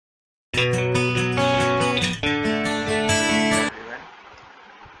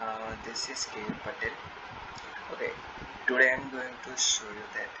SK Patel. Okay, today I'm going to show you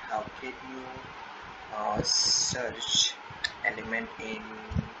that how can you search element in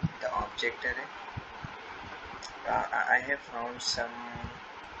the object array. I have found some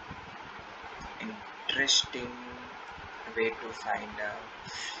interesting way to find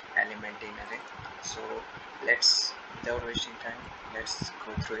element in array. So let's, without wasting time, let's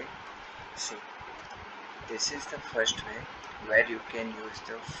go through it. See, this is the first way where you can use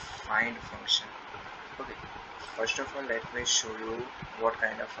the find function. Okay, first of all let me show you what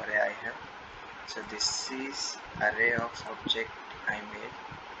kind of array I have. So this is array of object I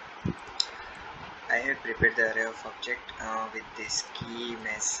made. I have prepared the array of object with this key,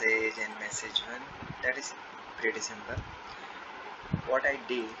 message and message one. That is pretty simple. What I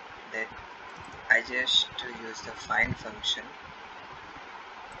did, that I just use the find function,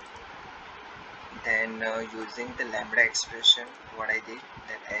 then using the lambda expression, what I did,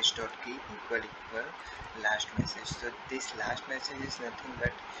 that h dot key equal last message. So this last message is nothing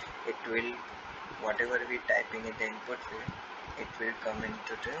but it will, whatever we typing in the input field, it will come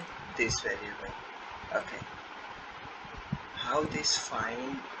into this variable. Okay, how this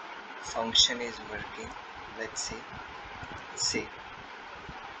find function is working, let's see.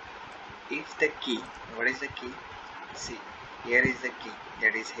 If the key, what is the key? See, here is the key,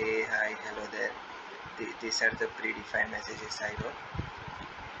 that is hey, hi, hello there. These are the predefined messages I wrote.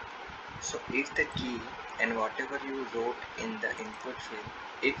 So if the key and whatever you wrote in the input field,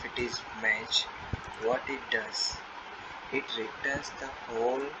 if it is match, what it does, it returns the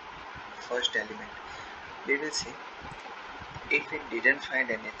whole first element. We will see. If it didn't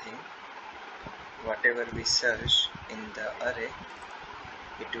find anything, whatever we search in the array,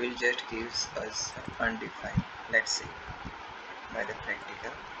 it will just gives us undefined. Let's see by the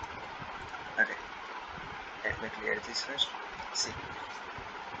practical. Okay, let me clear this first. See,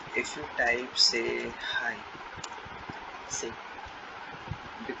 if you type say hi, see,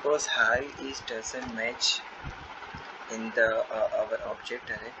 because hi is doesn't match in the our object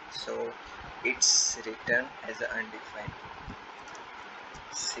array, so it's written as a undefined.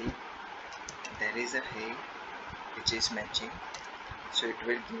 See, there is a hey which is matching, so it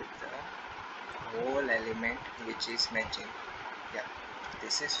will give the whole element which is matching. Yeah,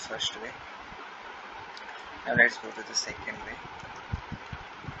 this is first way. Now let's go to the second way.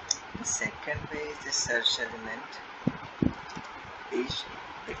 The second way is the search element, is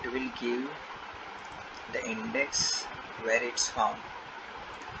it will give the index where it's found.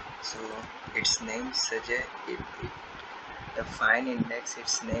 So its name suggests the find index,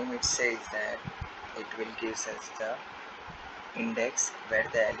 its name, it says that it will give us the index where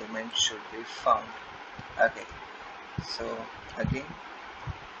the element should be found. Okay, so again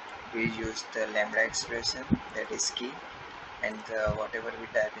we use the lambda expression, that is key, and whatever we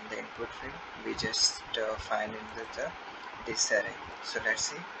type in the input field, we just find in this array. So let's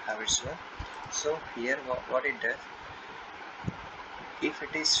see how it's work. So here what it does, if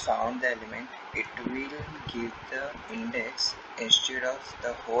it is found the element, it will give the index instead of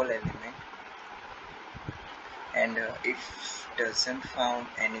the whole element, and if doesn't found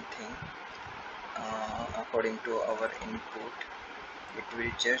anything according to our input, it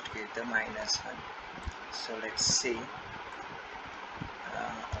will just give the -1. So let's see.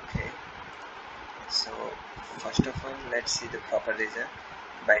 Okay, so first of all let's see the proper result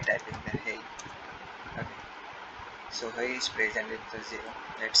by typing the hey. Okay, so hey is present with the 0.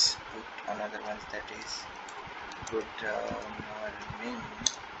 Let's put another one, that is good morning.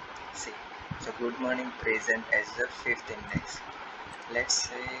 See, so good morning present as the 5th index. Let's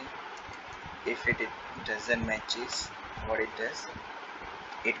say if it doesn't matches, what it does,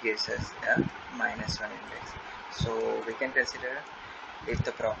 it gives us a -1 index. So we can consider, if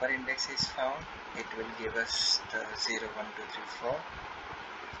the proper index is found, it will give us the 0, 1, 2, 3, 4,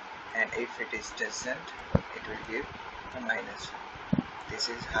 and if it is doesn't, it will give a -1. This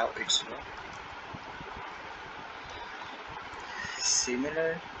is how it's work.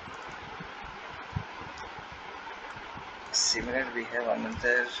 Similar we have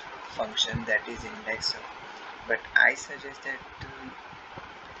another function, that is indexOf, but I suggest that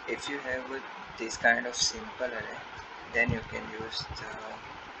if you have this kind of simple array, then you can use the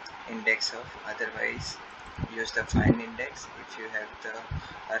indexOf. Otherwise use the findIndex if you have the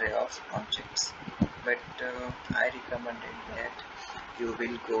array of objects, but I recommended that you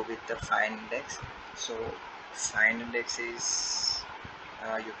will go with the findIndex. So findIndex is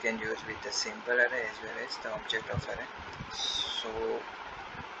you can use with the simple array as well as the object of array, so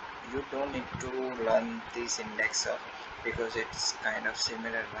you don't need to learn this indexOf because it's kind of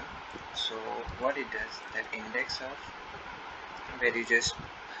similar one. So what it does, that indexOf, where you just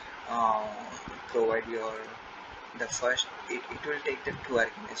uh, provide your the first it will take the two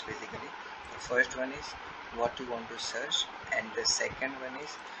arguments basically. The first one is what you want to search, and the second one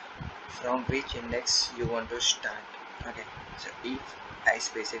is from which index you want to start. Okay, so if I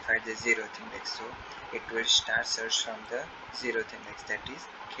specify the 0th index, so it will start search from the 0th index, that is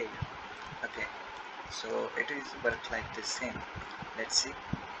k. Okay, so it is work like the same. Let's see.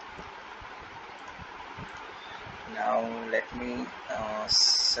 Now let me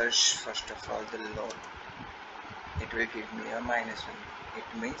search first of all the load. It will give me a -1.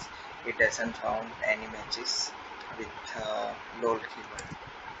 It means it doesn't found any matches with load keyword.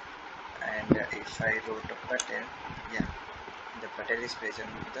 And if I wrote a Patel, yeah, the Patel is present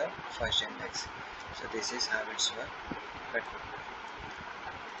in the first index. So this is how it's work. But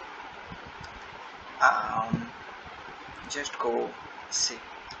just go see.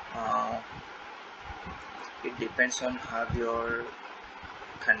 Uh, it depends on how your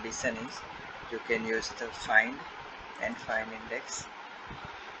condition is. You can use the find and findIndex.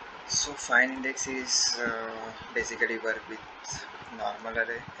 So findIndex is basically work with normal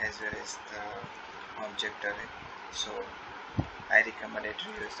array as well as the object array. So I recommend it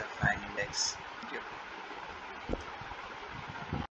to use the findIndex. Thank you.